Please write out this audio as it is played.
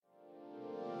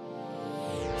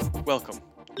Welcome.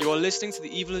 You are listening to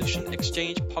the Evolution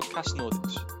Exchange Podcast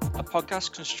Nordics, a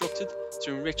podcast constructed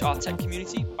to enrich our tech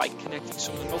community by connecting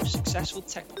some of the most successful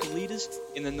technical leaders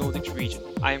in the Nordics region.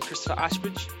 I am Christopher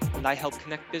Ashbridge, and I help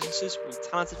connect businesses with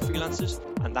talented freelancers,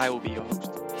 and I will be your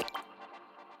host.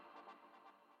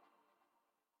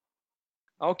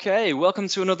 Okay, welcome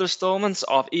to another installment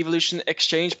of Evolution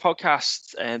Exchange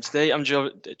Podcast. Today I'm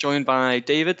joined by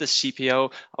David, the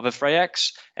CPO of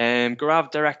Afrex, Gaurav,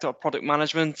 Director of Product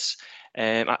Management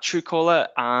at Truecaller,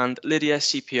 and Lydia,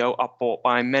 CPO at Bought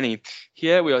by Many.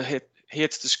 Here we are here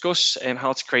to discuss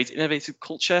how to create innovative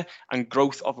culture and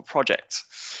growth of a project.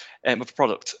 Of a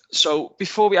product. So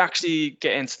before we actually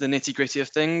get into the nitty-gritty of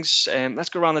things, let's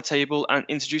go around the table and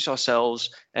introduce ourselves.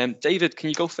 David, can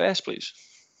you go first, please?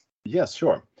 Yes,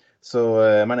 sure.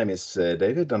 So my name is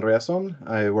David Andreasson.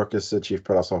 I work as a Chief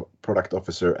Product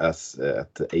Officer at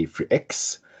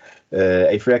Afrex.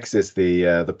 Afrex is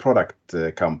the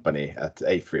product company at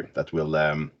Afri that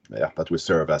will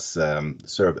serve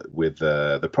with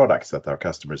the products that our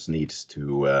customers need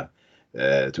to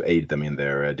aid them in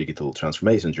their digital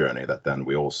transformation journey. That then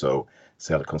we also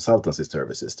sell consultancy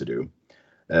services to do.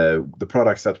 The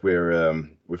products that we're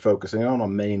focusing on are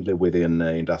mainly within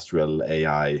industrial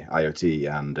AI, IoT,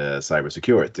 and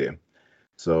cybersecurity.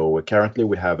 So currently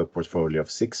we have a portfolio of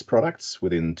 6 products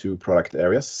within 2 product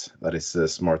areas. That is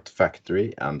Smart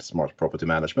Factory and Smart Property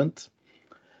Management.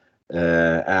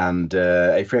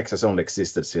 Afrex has only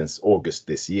existed since August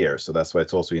this year. So that's why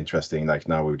it's also interesting, like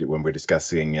now when we're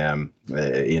discussing in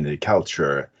the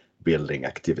culture building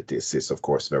activities is of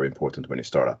course very important when you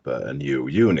start up a new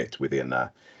unit within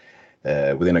a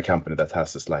company that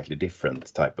has a slightly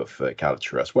different type of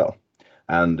culture as well.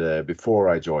 And before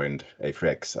I joined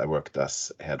Afrex, I worked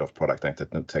as head of product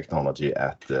and technology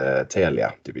at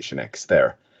Telia Division X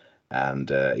there.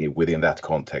 And within that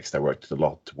context, I worked a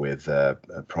lot with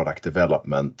product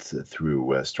development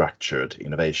through structured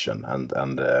innovation and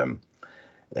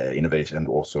innovation, and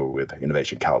also with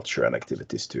innovation culture and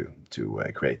activities to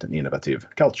create an innovative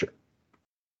culture.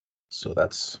 So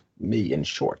that's me in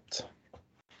short.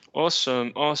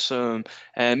 Awesome.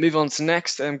 Move on to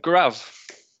next, Gaurav.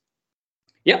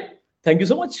 Yeah, thank you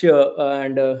so much.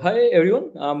 Hi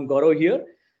everyone, I'm Gaurav here,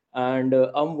 and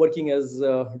I'm working as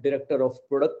Director of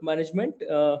Product Management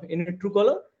in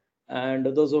Truecaller. And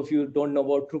those of you who don't know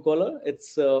about Truecaller,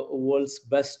 it's world's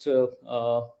best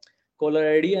caller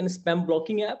ID and spam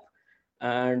blocking app.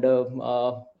 And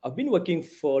I've been working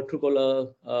for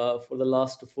Truecaller for the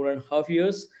last 4.5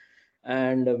 years.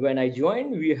 And when I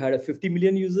joined, we had 50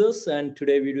 million users, and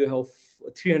today we do have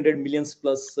 300 million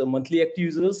plus monthly active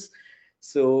users.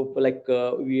 So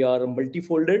we are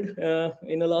multifolded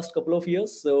in the last couple of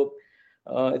years. So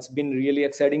it's been really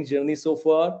exciting journey so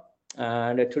far.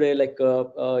 And today,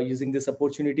 using this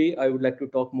opportunity, I would like to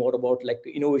talk more about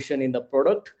innovation in the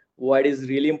product, why it is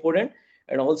really important,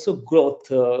 and also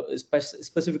growth,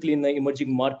 specifically in the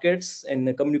emerging markets and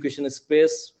the communication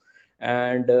space.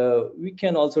 And we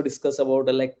can also discuss about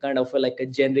a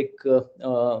generic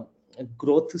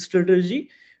growth strategy,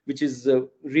 which is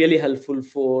really helpful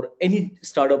for any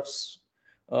startups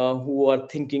who are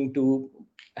thinking to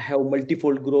have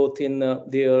multifold growth in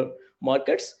their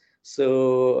markets.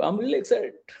 So I'm really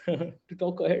excited to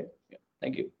talk ahead. Yeah,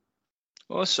 thank you.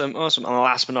 Awesome. And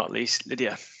last but not least,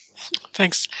 Lydia.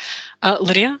 Thanks.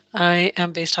 Lydia, I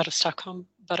am based out of Stockholm,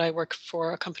 but I work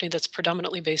for a company that's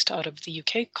predominantly based out of the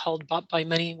UK called Bought by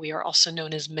Many. We are also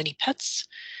known as Many Pets.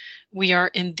 We are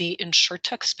in the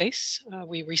insurtech space.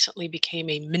 We recently became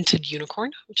a minted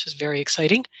unicorn, which is very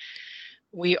exciting.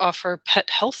 We offer pet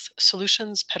health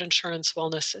solutions, pet insurance,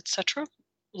 wellness, etc.,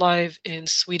 live in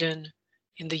Sweden,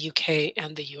 in the UK,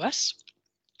 and the US,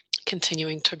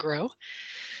 continuing to grow,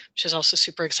 which is also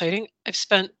super exciting. I've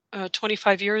spent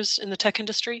 25 years in the tech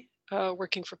industry,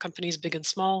 working for companies big and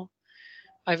small.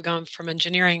 I've gone from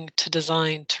engineering to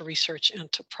design to research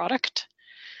and to product.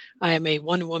 I am a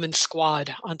one-woman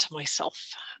squad onto myself.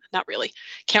 Not really.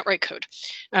 Can't write code.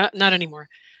 Not anymore.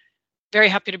 Very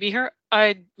happy to be here.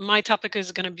 My topic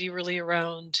is going to be really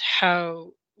around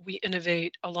how we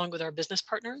innovate along with our business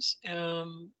partners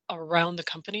around the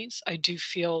companies. I do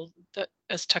feel that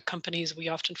as tech companies, we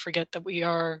often forget that we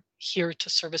are here to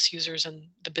service users and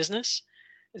the business.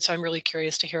 And so I'm really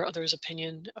curious to hear others'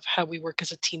 opinion of how we work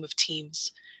as a team of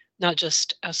teams, not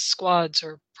just as squads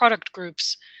or product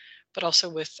groups, but also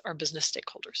with our business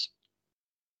stakeholders.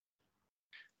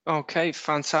 Okay,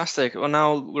 fantastic. Well,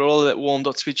 now we're all a bit warmed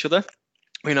up to each other.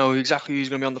 We know exactly who's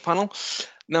going to be on the panel.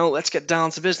 Now let's get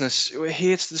down to business. We're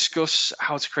here to discuss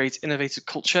how to create innovative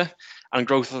culture and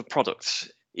growth of a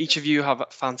product. Each of you have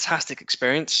fantastic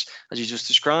experience, as you just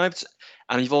described,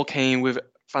 and you've all came with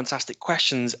fantastic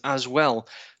questions as well.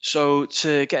 So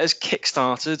to get us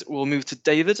kick-started, we'll move to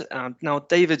David. Now,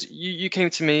 David, you came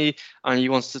to me and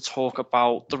you wanted to talk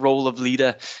about the role of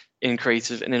leader in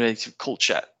creative and innovative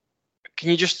culture. Can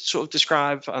you just sort of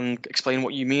describe and explain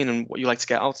what you mean and what you like to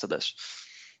get out of this?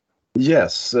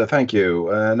 Yes, thank you.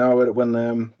 Now,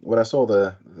 when I saw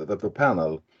the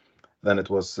panel, then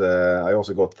it was I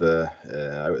also got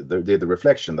I did the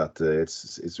reflection that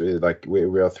it's really like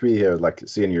we are three here like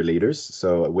senior leaders,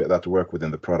 so that work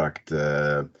within the product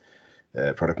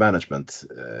management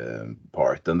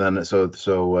part, and then so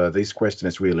this question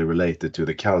is really related to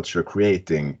the culture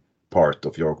creating part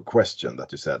of your question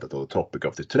that you said, that the topic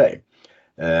of today.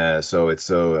 So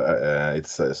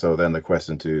then the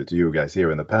question to you guys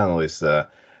here in the panel is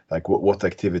like what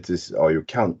activities are you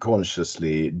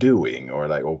consciously doing, or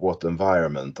what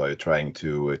environment are you trying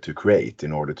to create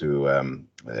in order to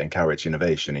encourage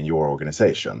innovation in your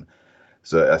organization?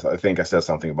 So I think I said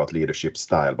something about leadership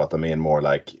style, but I mean more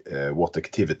like what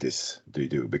activities do you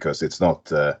do? Because it's not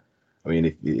I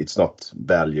mean, it's not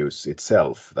values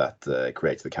itself that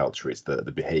creates the culture, it's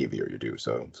the behavior you do.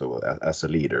 So as a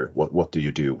leader, what do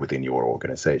you do within your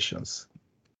organizations?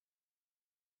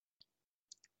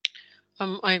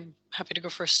 I'm happy to go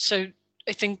first. So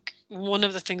I think one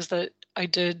of the things that I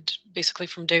did basically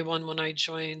from day one when I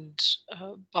joined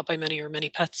Bought by Many or Many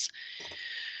Pets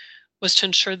was to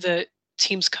ensure that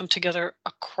teams come together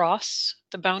across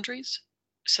the boundaries,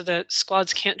 so that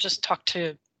squads can't just talk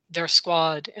to their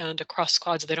squad, and across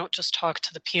squads they don't just talk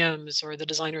to the PMs, or the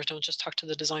designers don't just talk to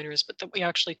the designers, but that we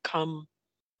actually come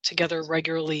together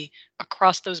regularly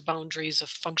across those boundaries of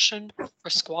function or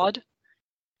squad.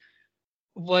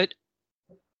 What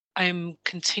I'm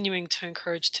continuing to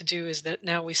encourage to do is that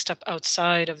now we step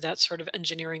outside of that sort of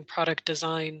engineering product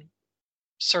design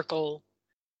circle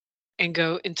and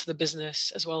go into the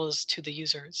business as well as to the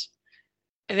users.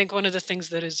 I think one of the things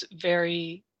that is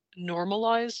very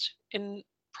normalized in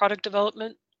product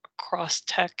development across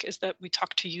tech is that we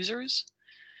talk to users.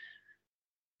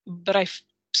 But I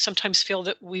sometimes feel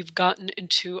that we've gotten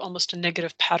into almost a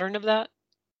negative pattern of that.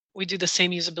 We do the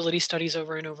same usability studies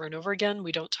over and over and over again.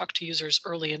 We don't talk to users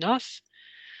early enough.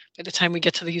 By the time we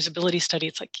get to the usability study,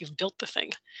 it's like you've built the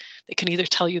thing. They can either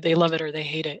tell you they love it or they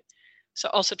hate it. So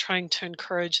also trying to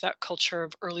encourage that culture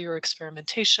of earlier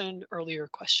experimentation, earlier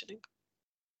questioning.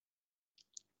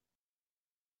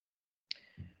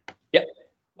 Yeah,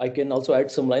 I can also add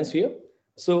some lines here.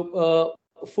 So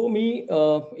for me,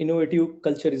 innovative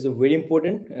culture is very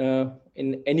important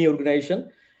in any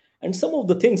organization. And some of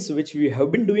the things which we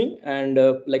have been doing, and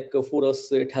for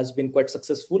us, it has been quite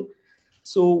successful.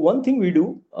 So one thing we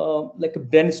do, like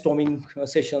brainstorming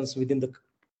sessions within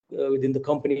the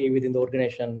company, within the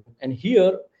organization, and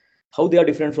here how they are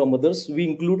different from others. We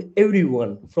include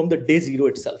everyone from the day zero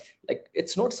itself. Like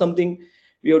it's not something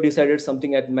we have decided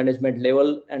something at management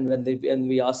level, and when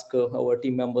we ask our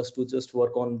team members to just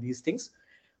work on these things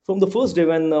from the first day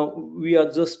when we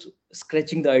are just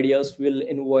scratching the ideas. We'll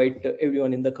invite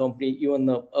everyone in the company, even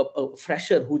a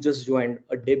fresher who just joined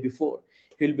a day before.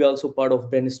 He'll be also part of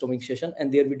brainstorming session,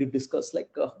 and there we do discuss like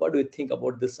what do you think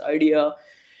about this idea.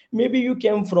 Maybe you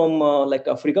came from like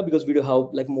Africa, because we do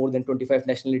have like more than 25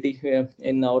 nationality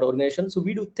in our organization. So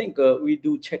we do think we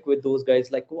do check with those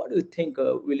guys like what do you think,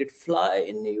 will it fly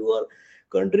in your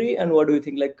country, and what do you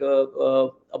think like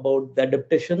about the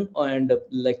adaptation and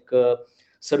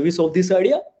service of this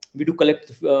idea. We do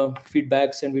collect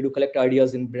feedbacks, and we do collect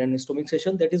ideas in brainstorming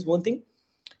session. That is one thing.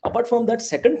 Apart from that,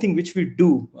 second thing which we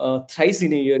do thrice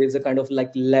in a year is a kind of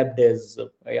like lab days.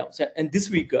 Yeah. So, and this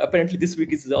week, apparently this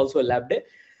week is also a lab day.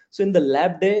 So in the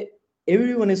lab day,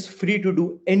 everyone is free to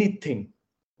do anything.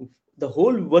 The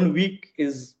whole 1 week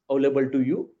is available to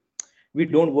you. We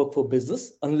don't work for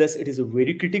business unless it is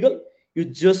very critical. You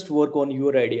just work on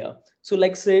your idea. So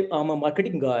like say I'm a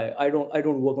marketing guy. I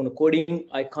don't work on a coding.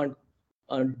 I can't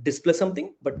display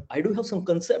something, but I do have some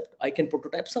concept. I can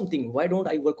prototype something. Why don't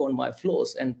I work on my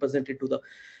flows and present it to the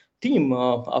team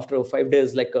after 5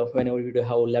 days, like whenever we do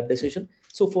have a lab day session.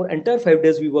 So for entire 5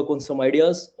 days, we work on some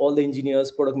ideas. All the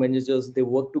engineers, product managers, they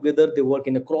work together. They work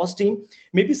in a cross team.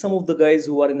 Maybe some of the guys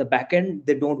who are in the back end,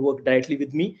 they don't work directly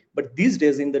with me. But these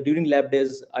days, during lab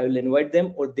days, I will invite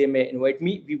them, or they may invite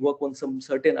me. We work on some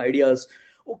certain ideas.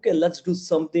 Okay, let's do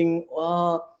something.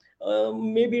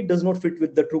 Maybe it does not fit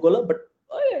with the Truecaller, but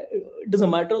it doesn't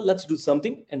matter. Let's do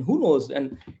something. And who knows?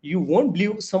 And you won't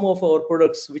believe some of our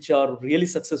products which are really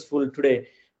successful today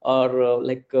are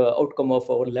outcome of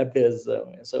our lab days.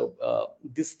 So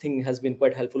this thing has been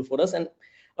quite helpful for us. And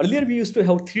Earlier we used to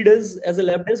have 3 days as a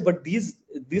lab days, but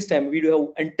this time we do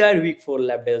have entire week for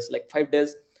lab days, like 5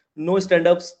 days, no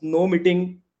stand-ups, no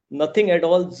meeting, nothing at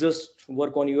all. Just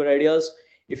work on your ideas.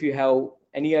 If you have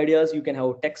any ideas, you can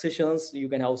have tech sessions. You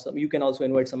can have some. You can also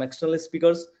invite some external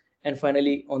speakers. And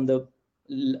finally, on the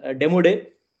demo day,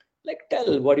 like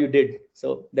tell what you did.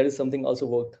 So that is something also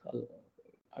worked.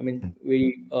 I mean,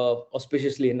 very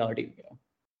auspiciously in our team. Yeah.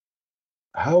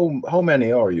 How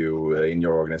many are you in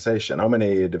your organization? How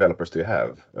many developers do you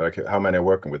have? Like, how many are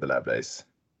working with the lab days?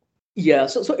 Yeah,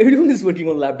 so everyone is working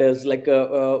on lab devs. Like,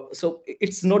 so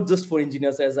it's not just for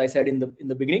engineers, as I said in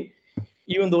the beginning.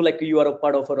 Even though like you are a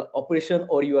part of an operation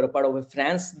or you are a part of a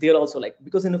finance, they're also like,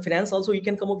 because in a finance also you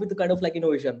can come up with the kind of like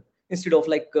innovation instead of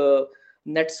like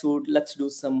NetSuite. Let's do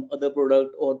some other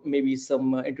product or maybe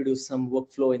some introduce some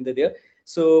workflow in there.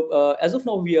 So as of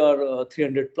now we are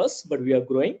 300 plus, but we are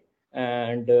growing.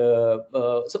 And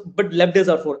so but lab days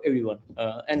are for everyone,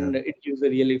 and it gives a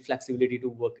really flexibility to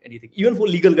work anything. Even for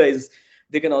legal guys,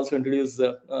 they can also introduce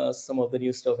some of the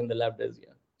new stuff in the lab days.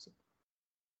 Yeah. So.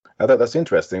 That's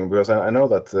interesting, because I know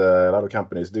that a lot of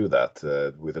companies do that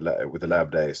with the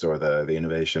lab days or the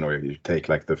innovation, or you take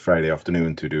like the Friday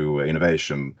afternoon to do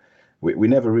innovation. We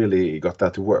never really got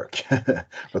that to work,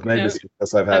 but maybe it's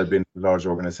because I've been in large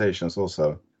organizations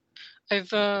also.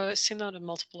 I've seen that in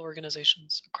multiple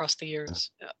organizations across the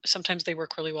years. Sometimes they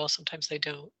work really well, sometimes they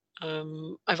don't.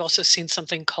 I've also seen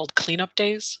something called cleanup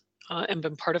days and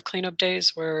been part of cleanup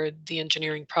days where the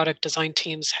engineering product design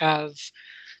teams have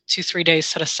 2-3 days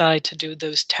set aside to do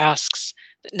those tasks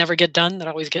that never get done, that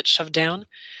always get shoved down.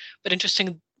 But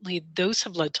interestingly, those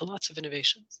have led to lots of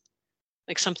innovations.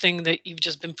 Like something that you've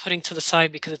just been putting to the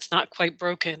side because it's not quite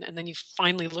broken, and then you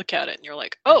finally look at it and you're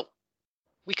like, oh,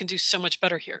 we can do so much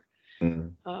better here.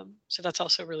 So that's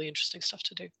also really interesting stuff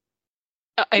to do.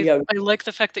 I like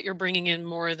the fact that you're bringing in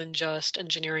more than just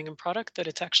engineering and product, that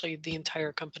it's actually the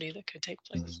entire company that could take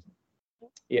place.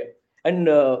 Yeah. And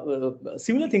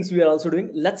similar things we are also doing.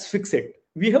 Let's fix it.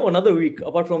 We have another week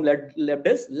apart from lab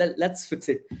days. Let's fix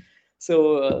it.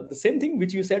 So the same thing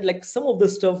which you said, like some of the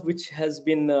stuff which have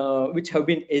been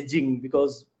aging,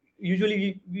 because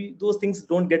usually those things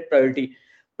don't get priority.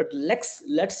 But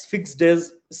let's fix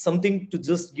days something to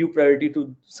just give priority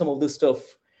to some of the stuff.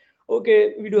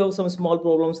 Okay, we do have some small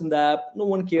problems in the app. No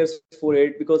one cares for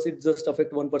it because it just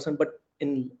affect 1%. But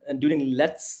during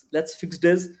let's fix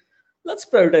days, let's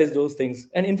prioritize those things.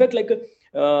 And in fact, like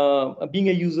being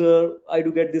a user, I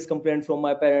do get this complaint from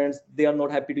my parents. They are not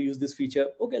happy to use this feature.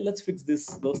 Okay, let's fix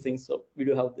those things. So we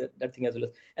do have that thing as well.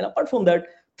 And apart from that,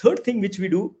 third thing which we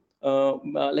do,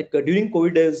 during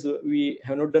COVID days, we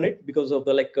have not done it because of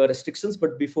the restrictions.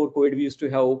 But before COVID, we used to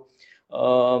have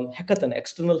hackathon,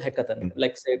 external hackathon,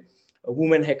 like say a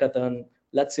women hackathon.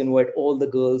 Let's invite all the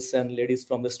girls and ladies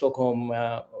from the Stockholm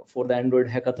for the Android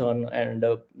hackathon, and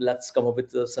let's come up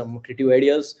with some creative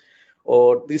ideas.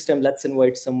 Or this time, let's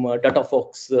invite some data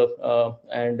folks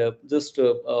and just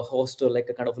host like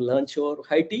a kind of lunch or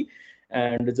high tea,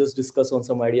 and just discuss on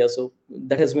some ideas. So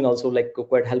that has been also like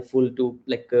quite helpful to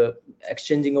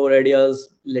exchanging our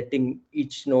ideas, letting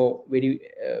each know very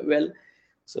well.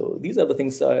 So these are the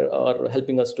things are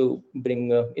helping us to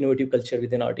bring innovative culture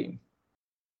within our team.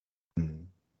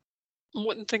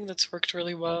 One thing that's worked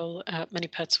really well at Many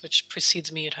Pets, which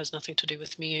precedes me, it has nothing to do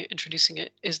with me introducing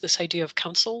it, is this idea of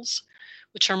councils,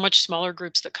 which are much smaller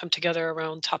groups that come together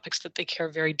around topics that they care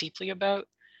very deeply about.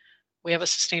 We have a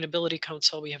sustainability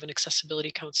council, we have an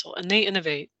accessibility council, and they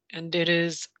innovate, and it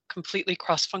is completely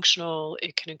cross-functional.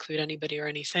 It can include anybody or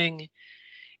anything.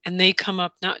 And they come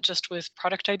up not just with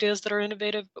product ideas that are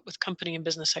innovative, but with company and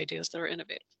business ideas that are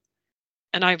innovative.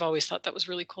 And I've always thought that was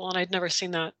really cool, and I'd never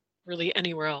seen that really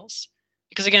anywhere else.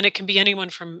 Because again, it can be anyone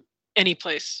from any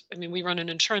place. I mean, we run an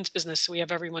insurance business, so we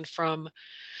have everyone from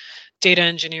data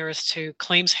engineers to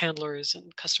claims handlers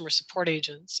and customer support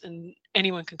agents, and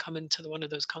anyone can come into one of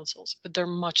those councils, but they're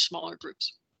much smaller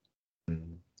groups.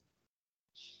 I'm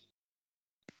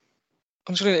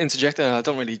just going to interject there. I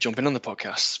don't really jump in on the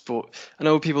podcast, but I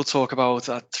know people talk about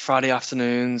that Friday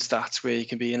afternoons, that's where you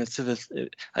can be innovative,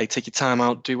 like take your time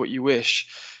out, do what you wish.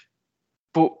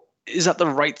 But is that the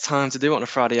right time to do it on a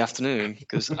Friday afternoon?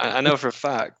 Because I know for a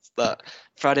fact that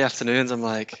Friday afternoons, I'm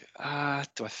like,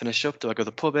 do I finish up? Do I go to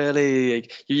the pub early?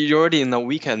 Like, you're already in that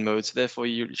weekend mode, so therefore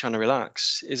you're trying to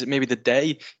relax. Is it maybe the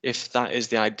day, if that is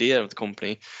the idea of the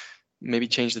company, maybe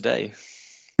change the day?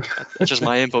 That's just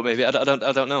my input, maybe. I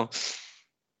don't know.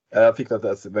 I think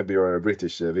that's maybe your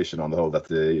British vision on the whole, that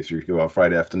if you go on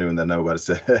Friday afternoon, then everybody's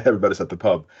at the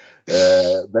pub.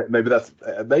 Maybe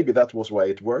that was why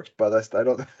it worked, but I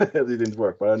don't. It didn't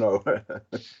work, but I know.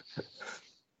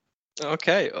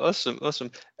 Okay, awesome.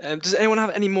 Does anyone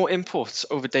have any more input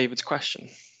over David's question,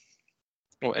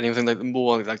 or anything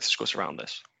more they'd like to discuss around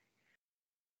this?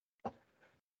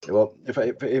 Well, if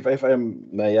I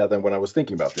may add, then when I was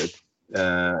thinking about it,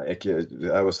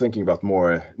 I was thinking about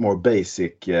more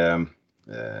basic, like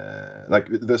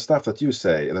the stuff that you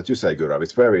say, Gurav.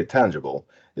 It's very tangible.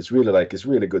 It's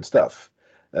really good stuff.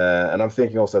 And I'm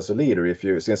thinking also as a leader,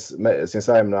 since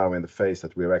I'm now in the phase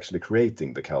that we're actually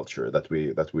creating the culture that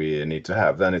we need to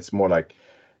have, then it's more like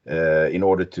in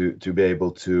order to be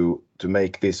able to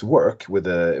make this work with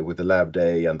the lab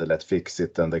day and the Let's Fix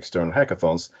It and the external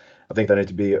hackathons. I think there need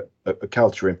to be a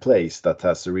culture in place that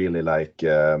has a really like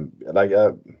a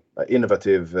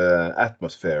innovative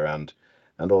atmosphere and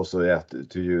also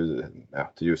to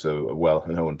use a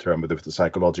well-known term with the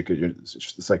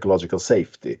psychological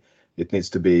safety. It needs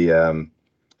to be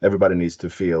everybody needs to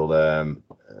feel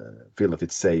that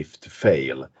it's safe to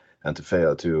fail and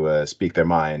to speak their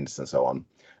minds and so on.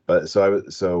 But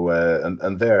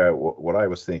what I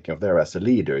was thinking of there as a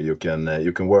leader, you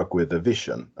can work with the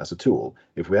vision as a tool.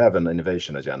 If we have an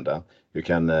innovation agenda, you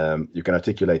can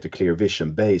articulate a clear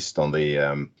vision based on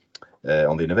the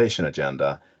innovation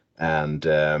agenda, and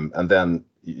then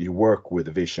you work with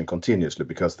the vision continuously,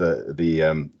 because the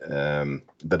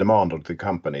demand of the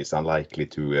company is unlikely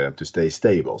to stay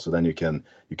stable. So then you can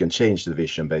change the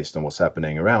vision based on what's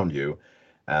happening around you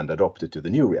and adopt it to the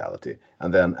new reality.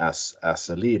 And then as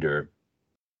a leader,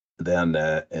 then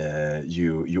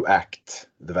you act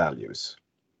the values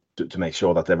to make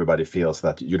sure that everybody feels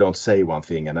that you don't say one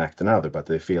thing and act another, but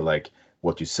they feel like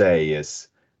what you say is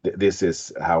this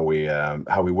is how we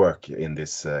work in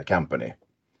this company.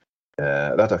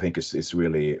 That I think is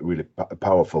really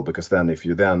powerful, because then if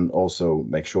you then also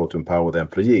make sure to empower the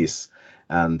employees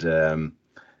and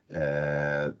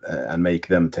make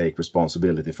them take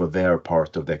responsibility for their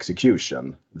part of the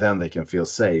execution, then they can feel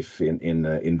safe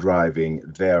in driving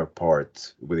their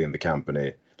part within the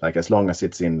company. Like, as long as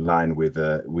it's in line with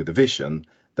the vision,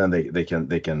 then they can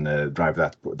drive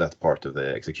that part of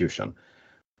the execution.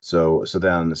 So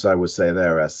I would say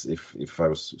there, as if I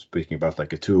was speaking about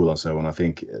like a tool and so on, I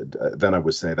think then I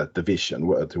would say that the vision,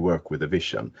 to work with the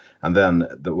vision, and then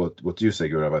what you say,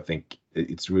 Gurav, I think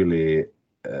it's really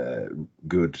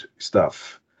good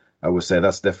stuff. I would say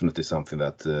that's definitely something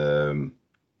that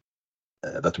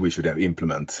we should have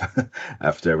implement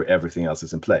after everything else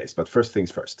is in place. But first things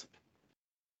first.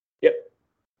 Yep.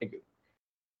 Thank you.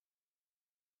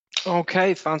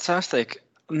 Okay, fantastic.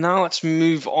 Now let's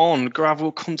move on. Gaurav,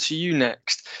 we'll come to you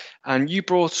next. And you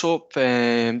brought up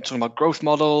talking about growth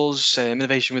models,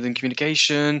 innovation within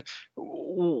communication.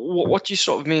 What do you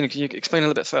sort of mean? Can you explain a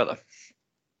little bit further?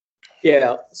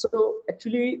 Yeah. So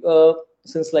actually,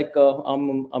 since like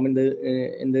I'm in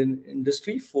the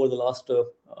industry for the last 12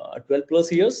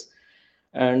 plus years,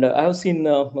 and I have seen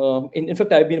in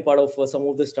fact I've been part of some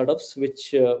of the startups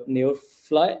which never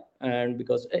fly, and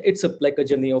because it's like a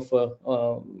journey of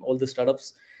all the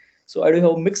startups. So I do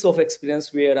have a mix of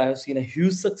experience where I have seen a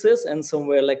huge success and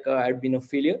somewhere like I've been a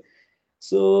failure.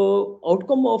 So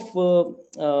outcome of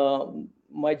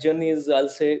my journey is, I'll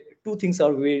say, two things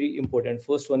are very important.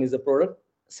 First one is the product.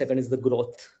 Second is the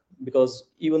growth. Because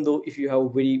even though if you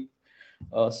have very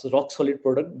rock solid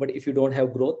product, but if you don't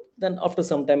have growth, then after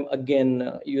some time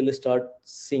again you will start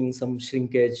seeing some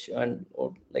shrinkage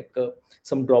or like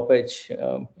some droppage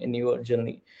in your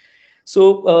journey.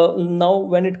 So now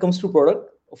when it comes to product,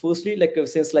 firstly, like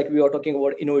since like we are talking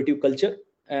about innovative culture,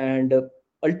 and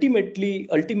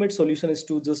ultimate solution is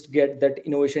to just get that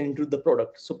innovation into the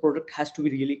product. So product has to be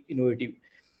really innovative.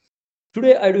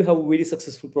 Today I do have a very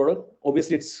successful product.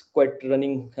 Obviously it's quite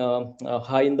running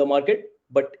high in the market,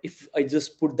 but if I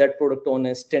just put that product on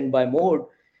a standby mode,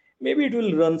 maybe it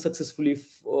will run successfully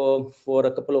for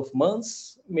a couple of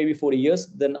months, maybe for years.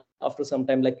 Then after some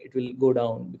time, like it will go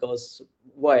down. Because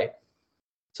why?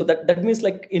 So that means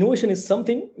like innovation is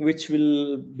something which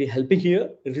will be helping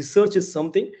here. Research is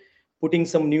something, putting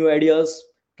some new ideas,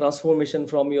 transformation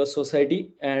from your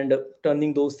society, and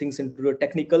turning those things into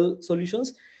technical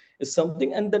solutions is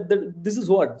something. And this is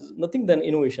what nothing than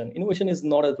innovation. Innovation is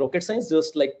not a rocket science,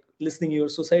 just like listening your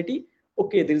society.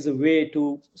 Okay, there is a way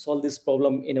to solve this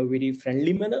problem in a very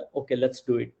friendly manner. Okay, let's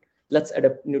do it. Let's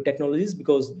adapt new technologies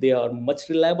because they are much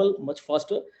reliable, much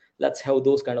faster. Let's have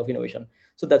those kind of innovation.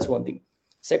 So that's one thing.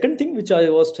 Second thing which I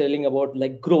was telling about,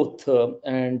 like growth,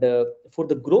 and for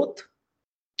the growth,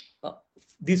 uh,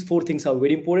 these four things are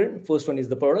very important. First one is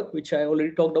the product, which I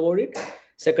already talked about it.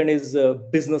 Second is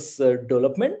business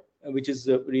development, which is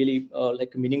really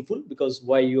like meaningful, because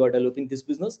why you are developing this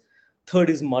business. third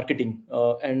is marketing,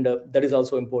 and that is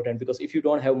also important, because if you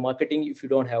don't have marketing, if you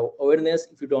don't have awareness,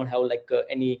 if you don't have like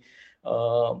any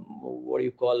what do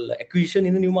you call acquisition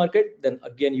in the new market, then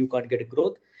again you can't get a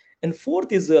growth. And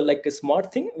fourth is like a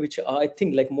smart thing, which I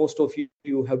think like most of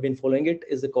you have been following it,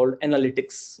 is called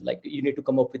analytics. Like you need to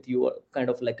come up with your kind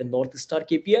of like a North Star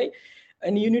KPI,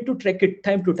 and you need to track it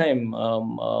time to time,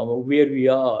 where we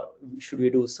are. Should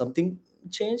we do something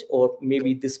change, or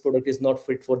maybe this product is not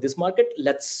fit for this market?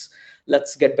 Let's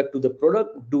get back to the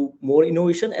product, do more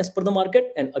innovation as per the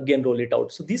market, and again roll it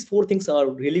out. So these four things are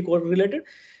really correlated,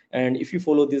 and if you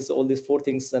follow this all these four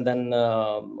things, and then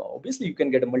obviously you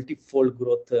can get a multi-fold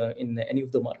growth in any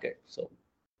of the market. So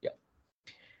yeah.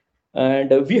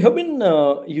 And we have been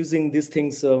using these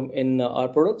things in our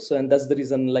products, and that's the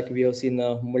reason like we have seen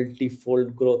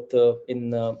multi-fold growth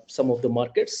in some of the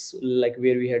markets, like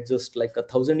where we had just like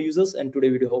 1,000 users, and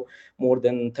today we do have more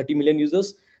than 30 million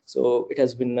users. So it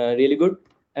has been really good.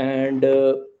 And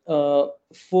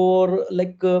for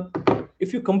like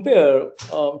if you compare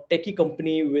techie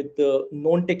company with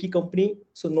non-techie company,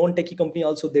 so non-techie company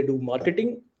also, they do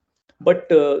marketing, but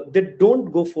they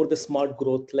don't go for the smart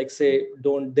growth. Like say,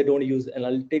 they don't use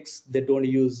analytics, they don't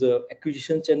use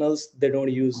acquisition channels, they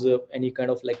don't use any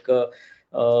kind of like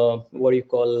what do you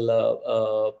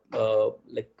call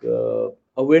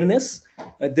awareness.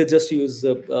 They just use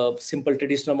simple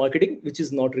traditional marketing, which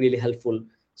is not really helpful.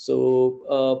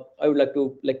 So I would like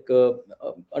to like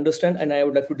understand, and I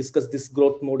would like to discuss these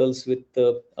growth models with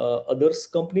others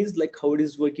companies, like how it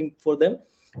is working for them.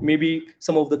 Maybe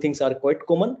some of the things are quite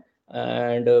common,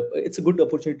 and it's a good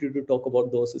opportunity to talk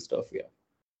about those stuff. Yeah.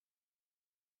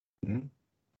 Mm-hmm.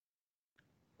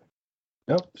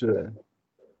 Yeah, sure.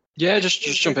 Yeah, just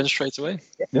jump in straight away.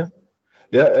 Yeah.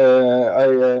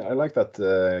 I like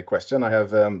that question. I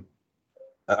have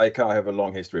a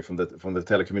long history from the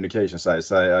telecommunication side.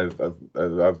 So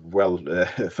I'm well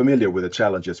familiar with the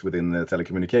challenges within the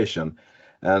telecommunication,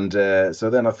 and so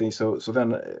then I think so. So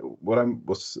then what I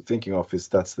was thinking of is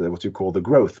that's what you call the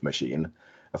growth machine.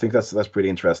 I think that's pretty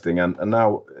interesting. And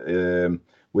now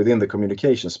within the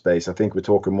communication space, I think we're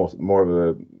talking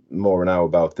more now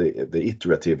about the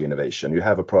iterative innovation. You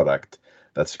have a product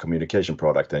that's a communication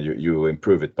product, and you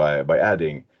improve it by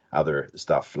adding other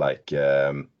stuff like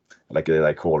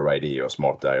caller ID or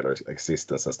smart dialer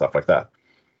assistance and stuff like that.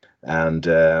 And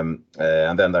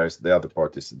then there's the other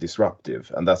part is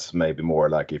disruptive, and that's maybe more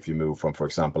like if you move from, for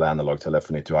example, analog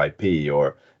telephony to IP,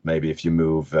 or maybe if you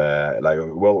move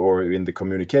or in the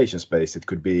communication space, it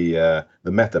could be the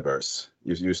metaverse.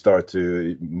 You start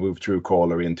to move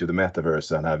Truecaller into the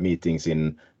metaverse and have meetings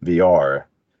in VR.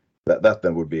 That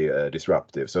then would be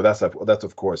disruptive. So that's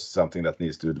of course something that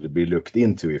needs to be looked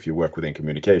into if you work within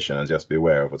communication, and just be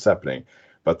aware of what's happening.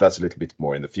 But that's a little bit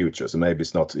more in the future. So maybe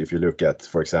it's not, if you look at,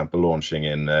 for example, launching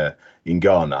in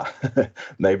Ghana,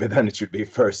 maybe then it should be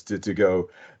first to go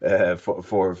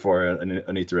for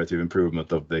an iterative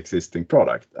improvement of the existing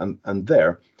product. And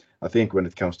there, I think when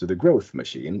it comes to the growth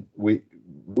machine, we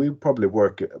probably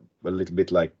work a little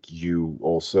bit like you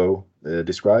also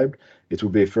described. It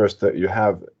would be first that you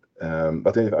have,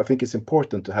 but I think it's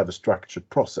important to have a structured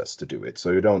process to do it.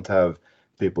 So you don't have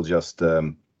people just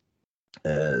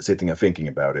sitting and thinking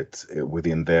about it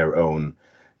within their own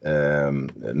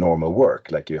normal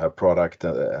work. Like you have product,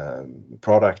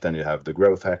 and you have the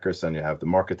growth hackers, and you have the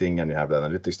marketing, and you have the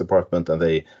analytics department, and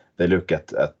they look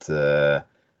at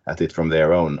it from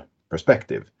their own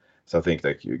perspective. So I think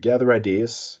that you gather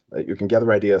ideas. You can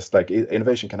gather ideas. Like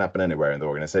innovation can happen anywhere in the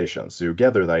organization. So you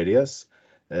gather the ideas,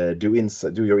 do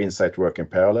your insight work in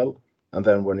parallel, and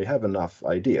then when you have enough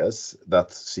ideas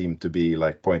that seem to be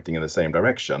like pointing in the same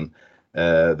direction,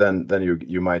 then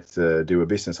you might do a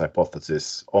business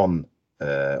hypothesis on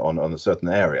a certain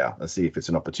area and see if it's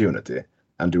an opportunity,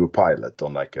 and do a pilot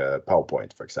on like a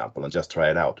PowerPoint, for example, and just try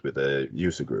it out with a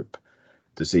user group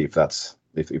to see if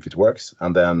it works.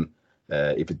 And then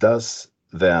if it does,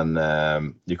 then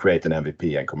you create an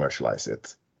MVP and commercialize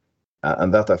it.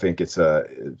 And that, I think it's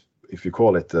if you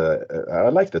call it, I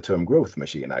like the term growth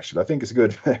machine. Actually, I think it's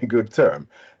a good term.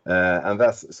 And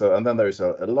that's so. And then there is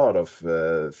a lot of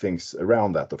things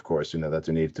around that, of course, that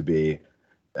you need to be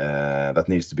that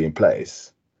needs to be in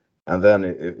place. And then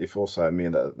if also, I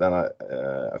mean, then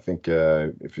I think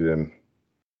if you.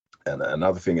 And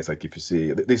another thing is, like, if you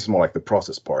see, this is more like the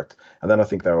process part. And then I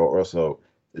think there are also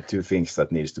the two things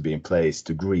that needs to be in place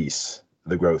to grease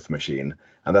the growth machine.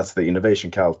 And that's the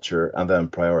innovation culture, and then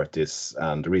priorities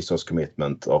and resource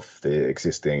commitment of the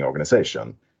existing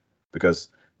organization. Because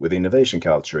with innovation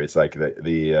culture, it's like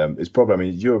it's probably, I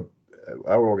mean,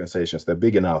 our organizations, they're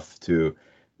big enough to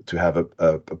to have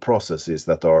a processes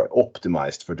that are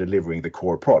optimized for delivering the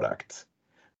core product.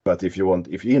 But if you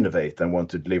innovate and want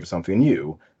to deliver something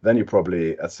new, then you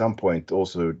probably at some point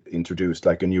also introduce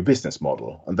like a new business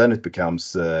model, and then it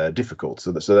becomes difficult.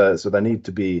 So there need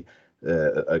to be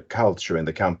a culture in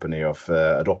the company of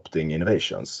adopting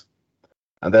innovations.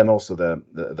 And then also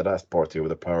the last part here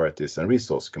with the priorities and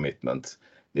resource commitment,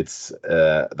 it's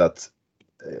that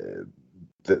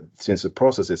since the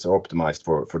processes are optimized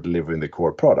for delivering the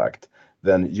core product,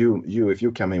 then if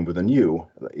you come in with a new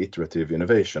iterative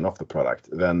innovation of the product,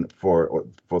 then for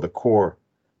the core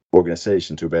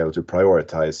organization to be able to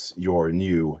prioritize your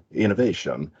new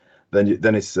innovation, then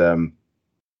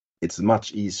it's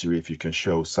much easier if you can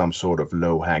show some sort of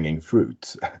low-hanging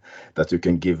fruit that you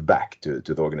can give back to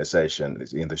the organization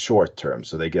in the short term,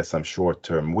 so they get some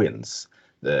short-term wins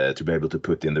to be able to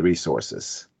put in the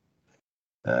resources.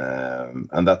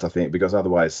 And that I think, because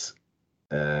otherwise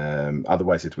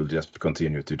it will just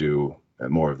continue to do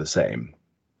more of the same.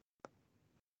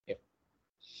 Yeah.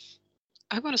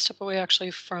 I want to step away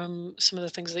actually from some of the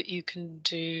things that you can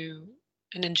do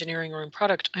in engineering or in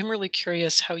product. I'm really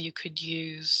curious how you could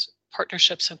use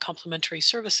partnerships and complementary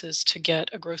services to get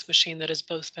a growth machine that is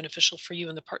both beneficial for you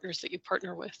and the partners that you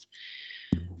partner with.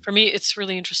 For me, it's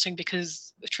really interesting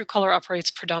because Truecaller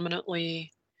operates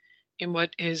predominantly in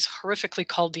what is horrifically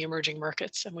called the emerging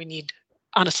markets, and we need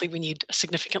a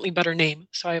significantly better name.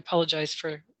 So I apologize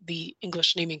for the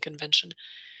English naming convention.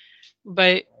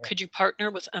 But could you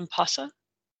partner with M-Pesa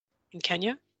in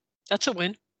Kenya? That's a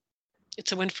win.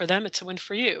 It's a win for them. It's a win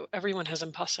for you. Everyone has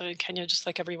M-Pesa in Kenya, just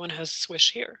like everyone has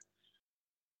Swish here.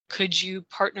 Could you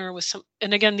partner with some,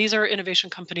 and again, these are innovation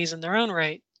companies in their own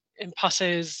right. M-Pesa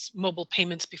is mobile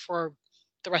payments before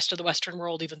the rest of the Western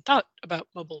world even thought about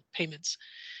mobile payments.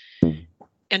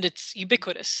 And it's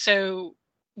ubiquitous. So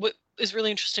what is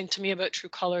really interesting to me about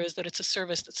Truecaller is that it's a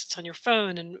service that sits on your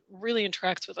phone and really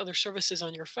interacts with other services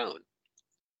on your phone.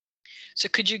 So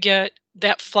could you get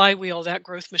that flywheel, that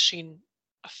growth machine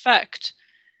effect,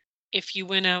 if you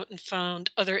went out and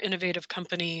found other innovative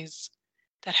companies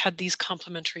that had these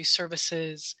complementary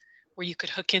services where you could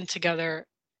hook in together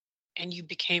and you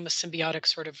became a symbiotic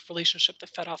sort of relationship that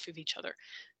fed off of each other?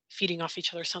 Feeding off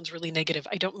each other sounds really negative.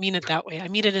 I don't mean it that way. I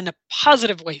mean it in a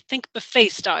positive way. Think buffet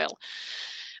style.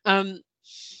 And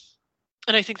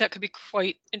I think that could be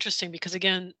quite interesting because,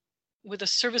 again, with a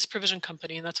service provision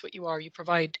company, and that's what you are, you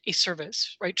provide a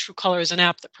service, right? Truecaller is an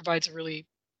app that provides a really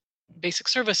basic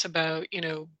service about,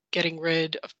 getting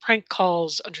rid of prank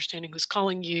calls, understanding who's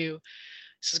calling you.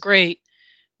 This is great.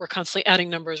 We're constantly adding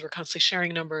numbers. We're constantly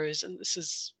sharing numbers. And this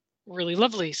is really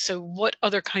lovely. So what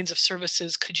other kinds of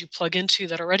services could you plug into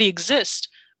that already exist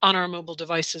on our mobile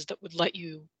devices that would let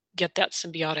you get that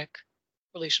symbiotic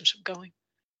relationship going?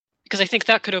 Because I think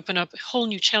that could open up whole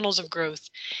new channels of growth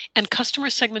and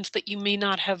customer segments that you may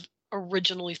not have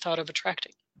originally thought of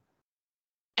attracting,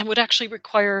 and would actually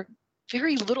require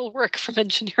very little work from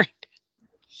engineering.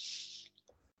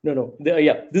 No.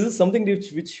 This is something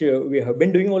which we have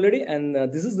been doing already, and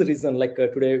this is the reason.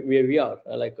 Today where we are.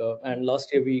 And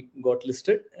last year we got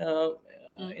listed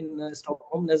in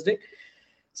Stockholm Nasdaq.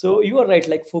 So you are right.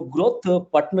 Like for growth,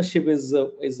 partnership is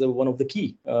one of the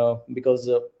key because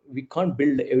we can't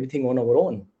build everything on our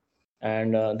own,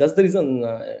 and that's the reason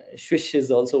Swish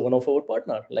is also one of our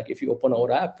partner. Like if you open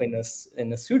our app in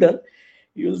Sweden,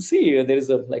 you'll see there is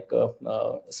a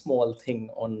small thing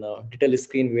on detail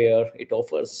screen where it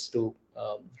offers to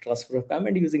transfer of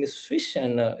payment using a Swish,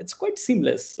 and it's quite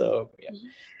seamless.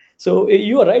 So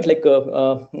you are right,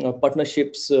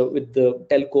 partnerships with the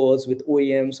telcos, with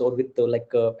OEMs, or with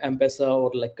M-Pesa,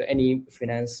 or any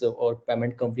finance or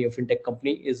payment company or fintech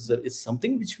company is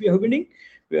something which we are winning,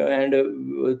 and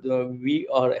we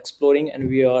are exploring, and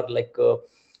we are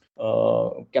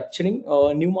capturing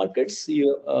new markets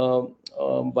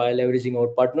by leveraging our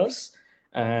partners.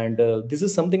 And this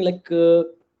is something I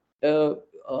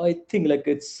think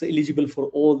it's eligible for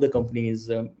all the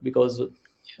companies because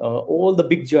all the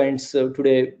big giants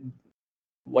today,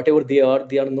 whatever they are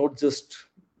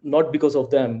not because of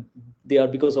them. They are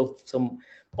because of some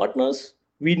partners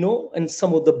we know, and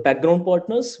some of the background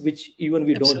partners which even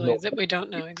we Absolutely, don't know. that we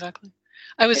don't know exactly.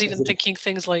 I was even thinking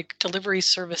things like delivery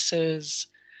services,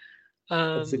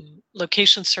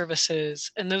 location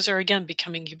services, and those are again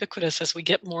becoming ubiquitous as we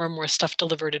get more and more stuff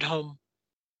delivered at home.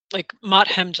 Like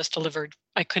Mothem just delivered.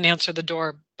 I couldn't answer the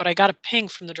door, but I got a ping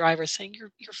from the driver saying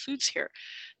your food's here.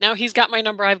 Now he's got my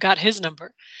number. I've got his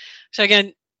number. So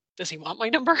again, does he want my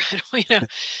number? Do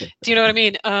you know what I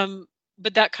mean?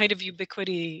 But that kind of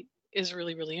ubiquity is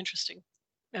really, really interesting,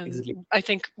 and I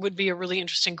think would be a really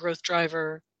interesting growth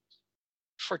driver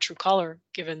for Truecaller,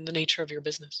 given the nature of your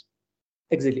business.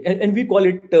 Exactly, and we call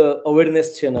it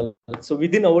awareness channel. So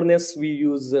within awareness, we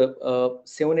use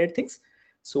 7-8 things.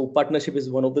 So partnership is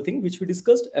one of the things which we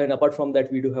discussed, and apart from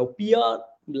that, we do have PR.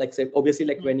 Like say, obviously,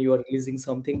 like when you are releasing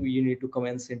something, you need to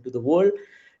commence into the world.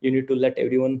 You need to let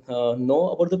everyone know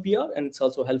about the PR, and it's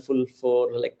also helpful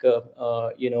for like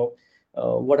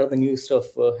what are the new stuff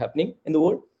happening in the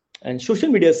world. And social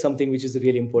media is something which is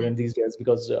really important these days,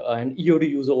 because and you have to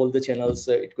use all the channels.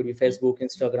 It could be Facebook,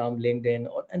 Instagram, LinkedIn,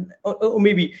 or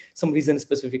maybe some reason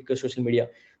specific social media.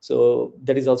 So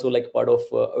that is also like part of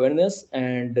awareness.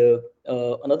 And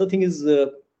another thing is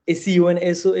SEO and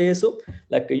ASO.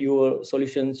 Like your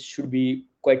solutions should be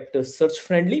quite search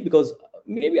friendly, because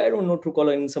maybe I don't know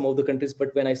Truecaller in some of the countries,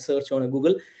 but when I search on a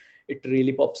Google, it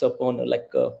really pops up on like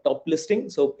top listing.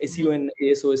 So SEO and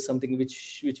ASO is something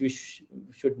which we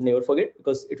should never forget,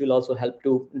 because it will also help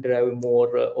to drive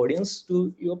more audience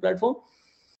to your platform.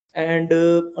 And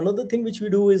another thing which we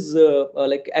do is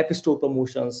like app store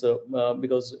promotions,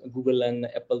 because Google and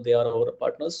Apple, they are our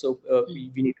partners. So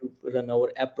we need to run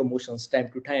our app promotions time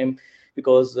to time,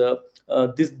 because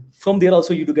this from there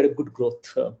also you do get a good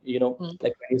growth.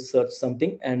 Like when you search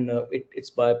something and it's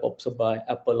pops up by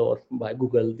Apple or by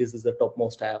Google, this is the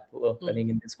topmost app running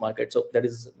in this market. So that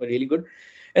is really good.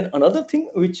 And another thing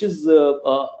which is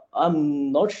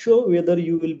I'm not sure whether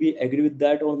you will be agree with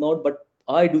that or not, but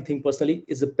I do think personally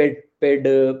is a paid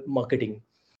marketing,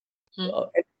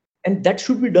 and that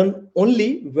should be done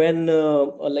only when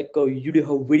you do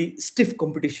have very stiff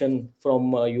competition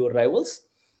from your rivals,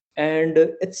 and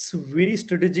it's very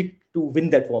strategic to win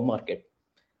that one market.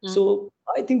 So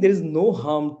I think there is no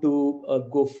harm to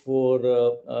go for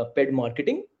paid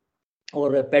marketing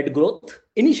or paid growth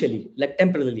initially, like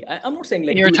temporarily. I'm not saying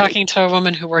like You're do it. talking to a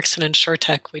woman who works in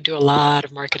InsurTech. We do a lot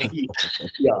of marketing.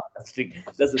 Yeah, that's true.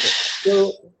 That's the thing.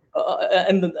 So,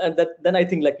 then I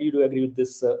think like you do agree with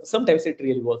this. Sometimes it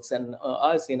really works, and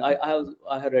I've seen I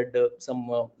have read some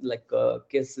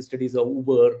case studies of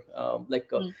Uber,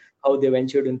 how they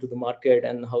ventured into the market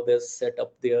and how they set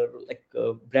up their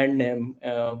brand name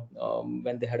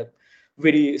when they had a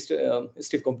very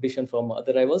stiff competition from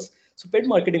other rivals. So paid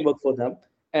marketing worked for them.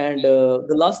 And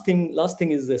the last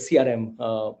thing is the CRM.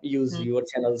 Use your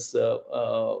channels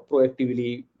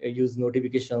proactively. Use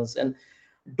notifications, and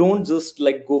don't just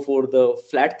like go for the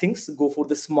flat things. Go for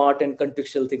the smart and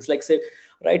contextual things. Like say,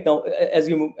 right now, as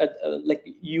you move, like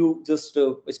you just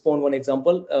spawn one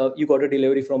example. You got a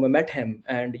delivery from a Methem,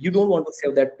 and you don't want to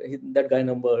save that guy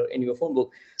number in your phone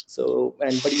book. So,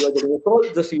 but you are getting a call.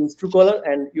 Just use Truecaller,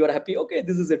 and you are happy. Okay,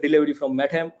 this is a delivery from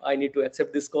Methem. I need to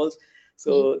accept this calls.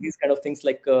 So these kind of things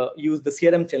like use the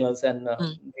CRM channels and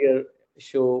there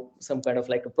show some kind of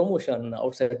like a promotion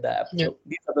outside the app. Yeah. So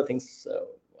these are the things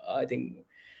I think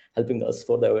helping us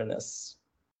for the awareness.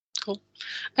 Cool.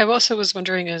 I also was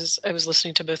wondering, as I was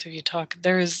listening to both of you talk,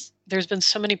 there's been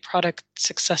so many product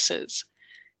successes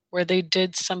where they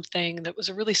did something that was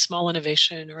a really small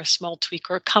innovation or a small tweak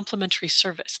or a complementary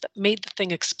service that made the thing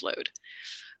explode.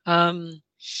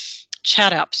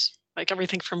 Chat apps, like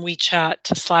everything from WeChat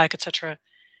to Slack, etc.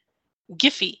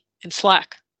 Giphy in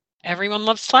Slack. Everyone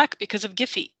loves Slack because of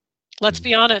Giphy. Let's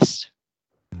be honest.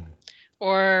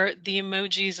 Or the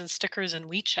emojis and stickers in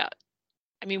WeChat.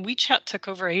 I mean, WeChat took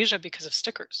over Asia because of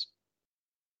stickers.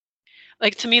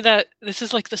 Like, to me, that this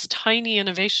is like this tiny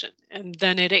innovation, and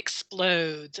then it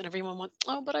explodes, and everyone wants,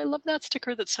 oh, but I love that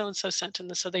sticker that so-and-so sent,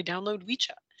 and so they download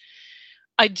WeChat.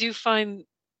 I do find,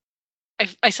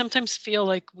 I sometimes feel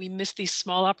like we miss these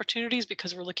small opportunities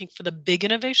because we're looking for the big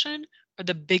innovation or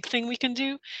the big thing we can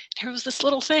do. Here was this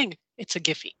little thing. It's a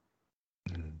Giphy.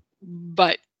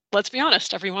 But let's be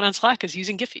honest, everyone on Slack is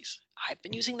using Giphies. I've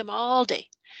been using them all day.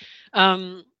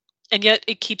 And yet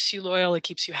it keeps you loyal. It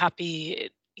keeps you happy.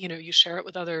 You share it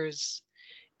with others.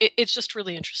 It's just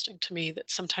really interesting to me that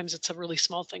sometimes it's a really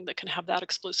small thing that can have that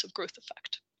explosive growth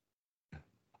effect.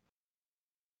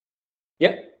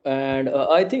 Yeah, and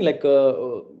I think like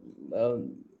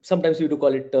sometimes we do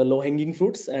call it low-hanging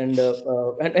fruits, and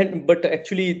but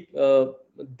actually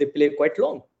they play quite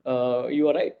long. You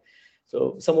are right.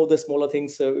 So some of the smaller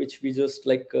things which we just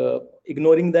like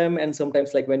ignoring them, and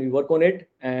sometimes like when we work on it,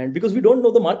 and because we don't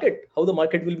know the market, how the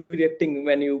market will be reacting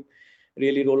when you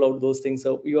really roll out those things.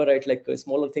 So you are right, like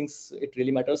smaller things, it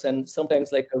really matters, and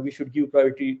sometimes like we should give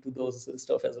priority to those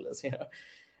stuff as well as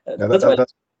that's why.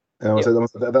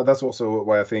 That's also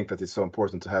why I think that it's so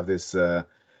important to have this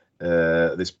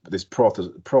this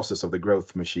process of the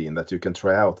growth machine, that you can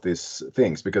try out these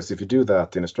things, because if you do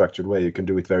that in a structured way, you can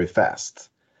do it very fast.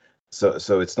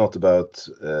 So it's not about,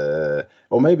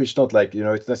 or maybe it's not like,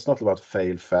 it's not about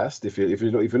fail fast. If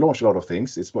you launch a lot of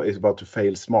things, it's about to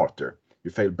fail smarter. You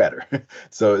fail better.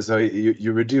 so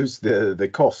you reduce the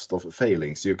cost of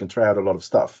failing, so you can try out a lot of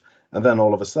stuff, and then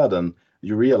all of a sudden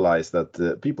you realize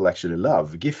that people actually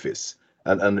love Giphies,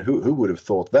 and who would have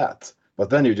thought that? But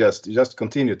then you just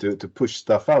continue to push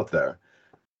stuff out there.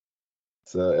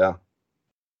 So yeah,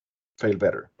 fail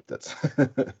better. That's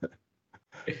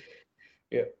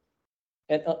Yeah.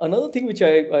 And another thing which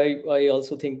I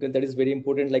also think that is very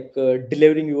important, like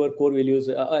delivering your core values.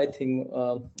 I think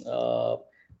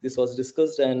this was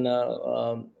discussed, and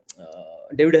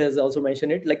David has also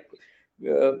mentioned it. Like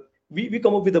uh, we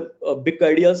come up with big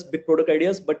ideas, big product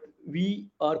ideas, but we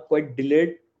are quite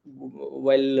delayed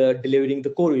while delivering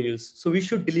the core values. So we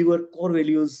should deliver core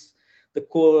values, the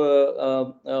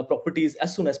core properties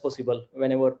as soon as possible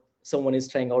whenever someone is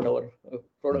trying out our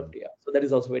product. Yeah. So that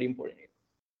is also very important.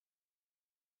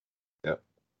 yeah.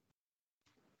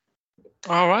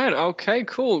 All right. Okay.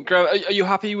 Cool. Gaurav, are you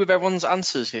happy with everyone's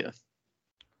answers here?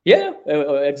 Yeah,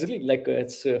 exactly. Like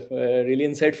it's really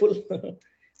insightful.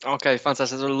 Okay,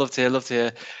 fantastic. I'd love to hear. Love to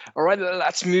hear. All right,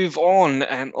 let's move on.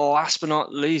 Last but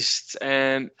not least,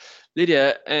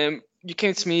 Lydia, you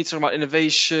came to me talking about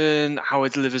innovation, how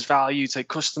it delivers value to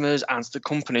customers and to the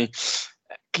company.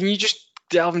 Can you just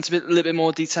delve into a little bit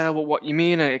more detail about what you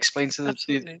mean and explain to the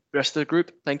Absolutely. rest of the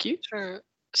group? Thank you. Sure.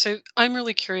 So I'm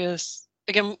really curious.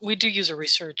 Again, we do user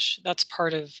research. That's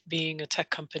part of being a tech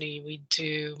company. We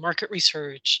do market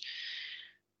research.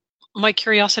 My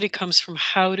curiosity comes from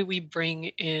how do we bring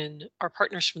in our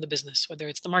partners from the business, whether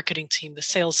it's the marketing team, the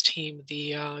sales team,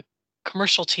 the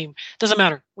commercial team, doesn't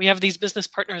matter. We have these business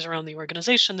partners around the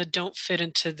organization that don't fit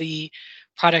into the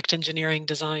product engineering,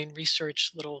 design,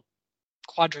 research little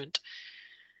quadrant.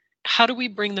 How do we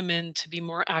bring them in to be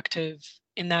more active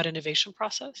in that innovation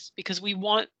process? Because we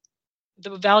want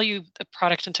the value that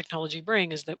product and technology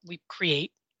bring is that we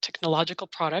create technological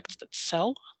products that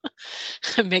sell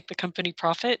and make the company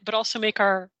profit, but also make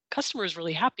our customers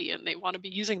really happy and they want to be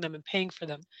using them and paying for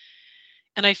them.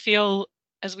 And I feel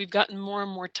as we've gotten more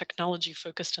and more technology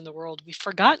focused in the world, we've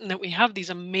forgotten that we have these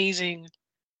amazing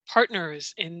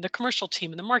partners in the commercial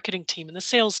team, in the marketing team, in the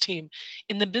sales team,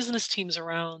 in the business teams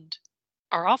around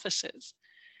our offices.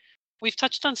 We've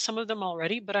touched on some of them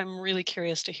already, but I'm really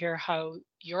curious to hear how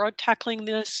you're tackling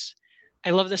this. I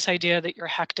love this idea that your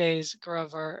hack days,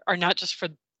 Gaurav, are not just for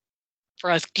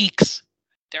us geeks,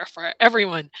 they're for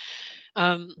everyone.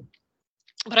 But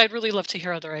I'd really love to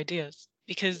hear other ideas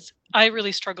because I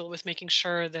really struggle with making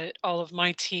sure that all of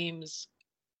my teams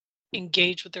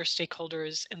engage with their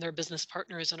stakeholders and their business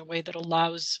partners in a way that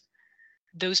allows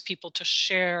those people to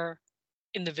share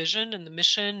in the vision and the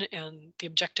mission and the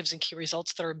objectives and key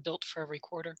results that are built for every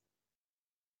quarter.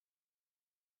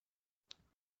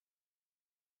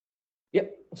 Yeah,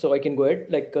 so I can go ahead.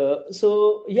 Like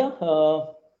so, yeah.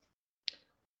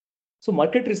 So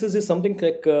market research is something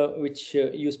like which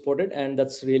you spotted, and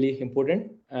that's really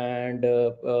important. And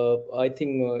I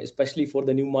think especially for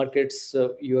the new markets,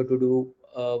 you have to do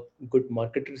good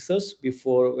market research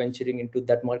before venturing into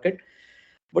that market.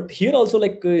 But here also,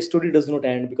 like story does not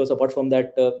end, because apart from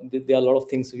that, there are a lot of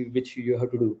things which you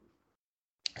have to do.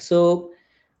 So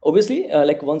obviously,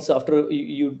 like once after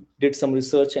you did some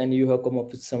research and you have come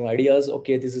up with some ideas,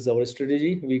 okay, this is our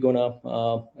strategy, we're gonna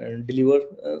deliver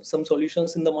some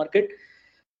solutions in the market.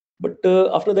 But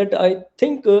after that, I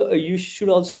think you should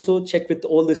also check with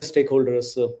all the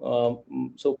stakeholders.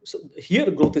 So here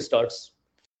growth starts.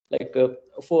 Like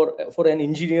for an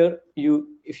engineer,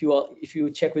 if you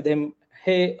check with him,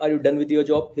 hey, are you done with your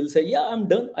job? He'll say, yeah, I'm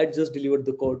done, I just delivered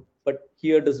the code. But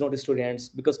here does not story ends,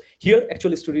 because here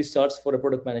actually story starts for a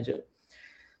product manager.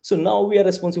 So now we are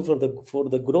responsible for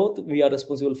the growth, we are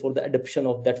responsible for the adoption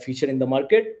of that feature in the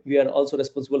market, we are also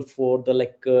responsible for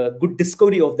the good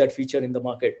discovery of that feature in the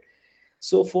market.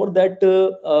 So for that,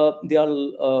 there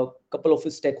are a couple of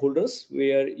stakeholders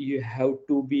where you have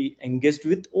to be engaged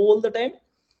with all the time.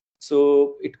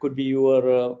 So it could be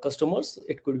your customers,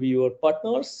 it could be your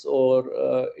partners, or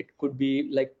it could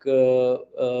be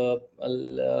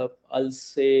I'll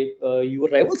say your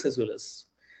rivals as well. As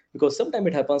because sometimes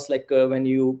it happens like when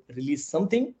you release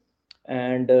something,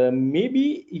 and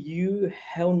maybe you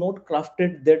have not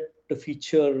crafted that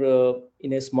feature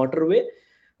in a smarter way,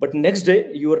 but next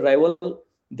day your rival,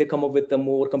 they come up with a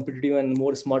more competitive and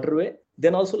more smarter way.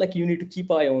 Then also, like, you need to keep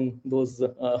eye on those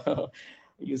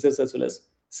users as well. As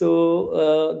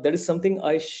so that is something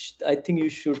I think you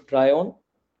should try on.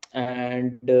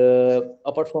 And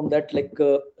apart from that,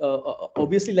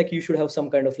 obviously, like, you should have some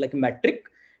kind of like metric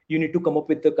you need to come up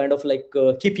with the kind of like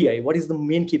KPI. What is the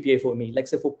main KPI for me? Like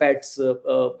say for pets,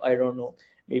 I don't know,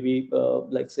 maybe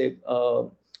like say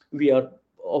we are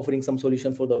offering some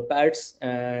solution for the pets,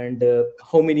 and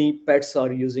how many pets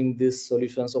are using this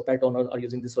solution, so pet owners are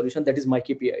using this solution, that is my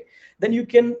KPI. Then you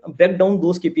can break down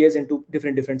those KPIs into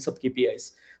different sub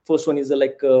KPIs. First one is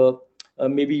like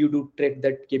maybe you do track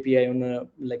that KPI on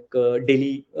like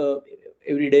daily,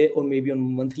 every day, or maybe on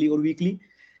monthly or weekly.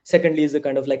 Secondly is the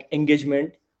kind of like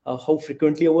engagement, how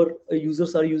frequently our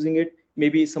users are using it.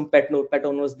 Maybe some pet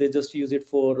owners, they just use it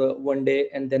for 1 day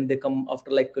and then they come after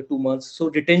like 2 months. So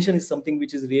retention is something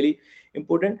which is really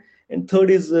important. And third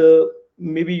is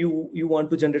maybe you want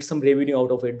to generate some revenue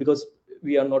out of it, because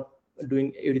we are not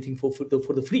doing everything for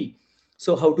the free.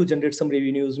 So how to generate some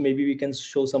revenues? Maybe we can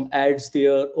show some ads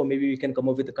there, or maybe we can come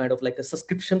up with a kind of like a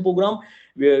subscription program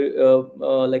where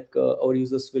our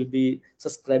users will be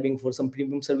subscribing for some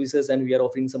premium services, and we are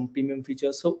offering some premium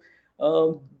features. So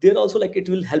there also, like, it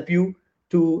will help you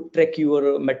to track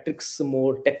your metrics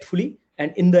more tactfully,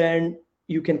 and in the end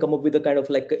you can come up with a kind of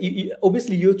like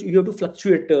obviously you have to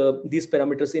fluctuate these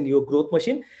parameters in your growth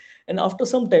machine. And after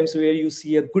some times where you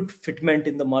see a good fitment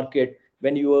in the market,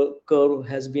 when your curve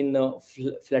has been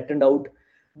flattened out,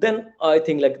 then I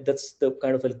think like that's the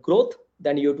kind of a growth.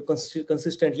 Then you have to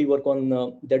consistently work on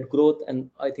that growth,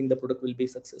 and I think the product will be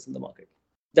success in the market.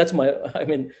 That's my I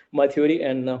mean my theory,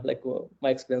 and my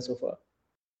experience so far.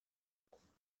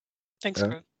 Thanks, Yeah.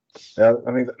 Gaurav. Yeah,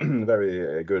 I mean,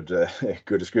 very good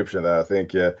good description there. I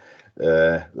think,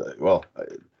 well,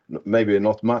 maybe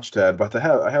not much to add, but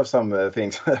I have some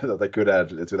things that I could add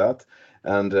to that.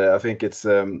 And I think it's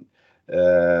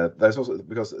there's also,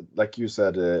 because like you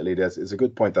said, Lydia, it's a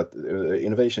good point that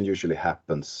innovation usually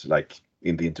happens like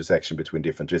in the intersection between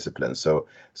different disciplines. So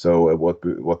what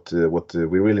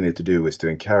we really need to do is to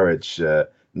encourage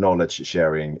knowledge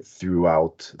sharing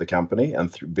throughout the company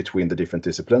and between the different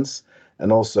disciplines,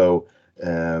 and also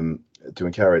to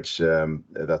encourage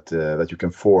that you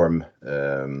can form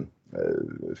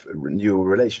new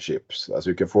relationships. As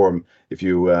you can form, if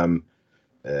you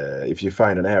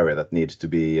find an area that needs to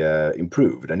be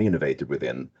improved and innovated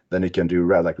within, then you can do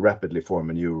rapidly form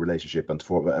a new relationship and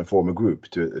form a group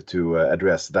to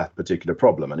address that particular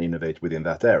problem and innovate within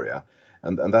that area.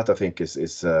 And that, I think,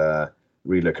 is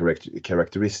really a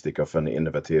characteristic of an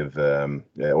innovative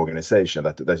organization,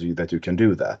 that you can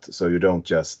do that. So you don't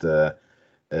just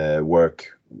work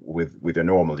with a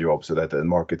normal job, so that the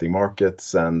marketing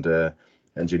markets and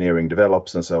engineering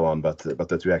develops and so on, but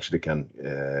that you actually can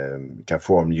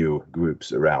form new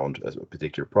groups around a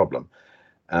particular problem.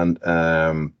 And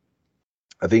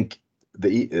I think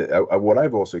what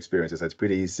I've also experienced is that it's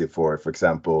pretty easy for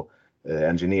example,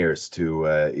 engineers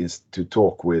to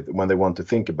talk with when they want to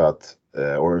think about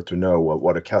or to know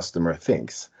what a customer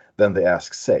thinks. Then they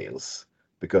ask sales,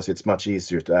 because it's much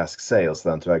easier to ask sales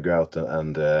than to go out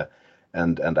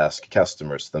and ask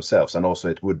customers themselves. And also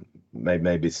it would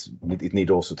maybe it's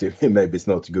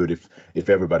not good if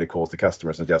everybody calls the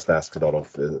customers and just asks a lot of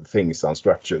things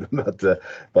unstructured,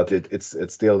 but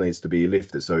it still needs to be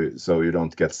lifted, so you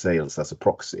don't get sales as a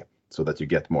proxy, so that you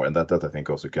get more. And that I think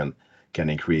also can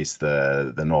increase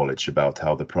the knowledge about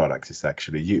how the product is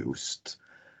actually used.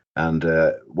 And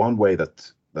one way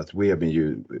that we have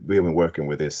been working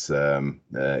with this in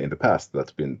the past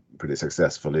that's been pretty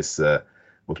successful is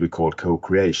what we call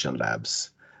co-creation labs,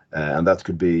 and that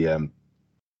could be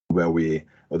where the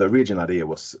original idea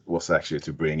was actually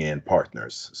to bring in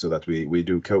partners, so that we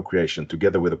do co-creation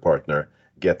together with a partner,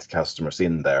 get customers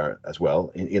in there as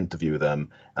well, interview them,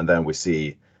 and then we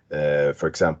see. For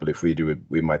example, if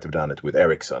we might have done it with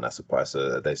Ericsson as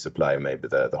they supply maybe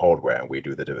the hardware, and we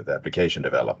do the application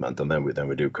development, and then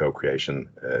we do co-creation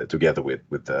together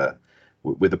with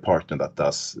the partner that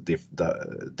does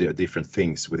different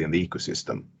things within the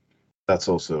ecosystem. That's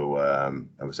also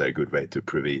I would say a good way to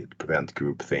prevent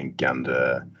groupthink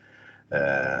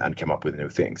and come up with new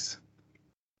things.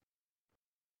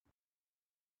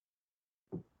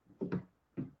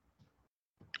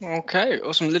 Okay,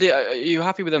 awesome. Lydia, are you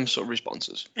happy with them sort of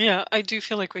responses? Yeah, I do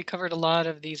feel like we covered a lot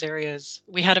of these areas.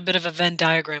 We had a bit of a Venn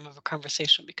diagram of a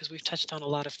conversation because we've touched on a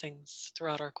lot of things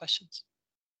throughout our questions.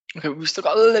 Okay, we've still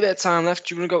got a little bit of time left.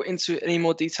 Do you want to go into any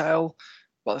more detail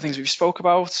about the things we've spoke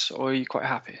about, or are you quite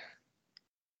happy?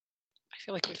 I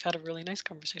feel like we've had a really nice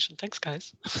conversation. Thanks,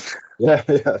 guys. Yeah,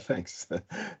 thanks.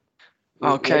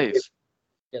 Okay.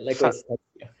 Yeah, likewise.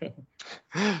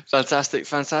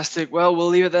 Fantastic. Well, we'll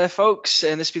leave it there, folks.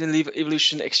 And this has been the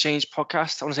Evolution Exchange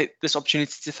podcast. I want to take this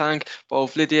opportunity to thank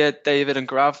both Lydia, David, and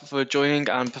Grav for joining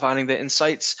and providing their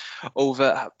insights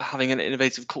over having an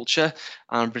innovative culture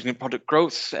and bringing product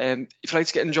growth. If you'd like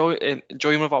to get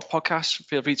enjoying one of our podcasts,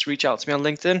 feel free to reach out to me on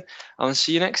LinkedIn. And I'll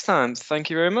see you next time. Thank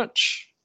you very much.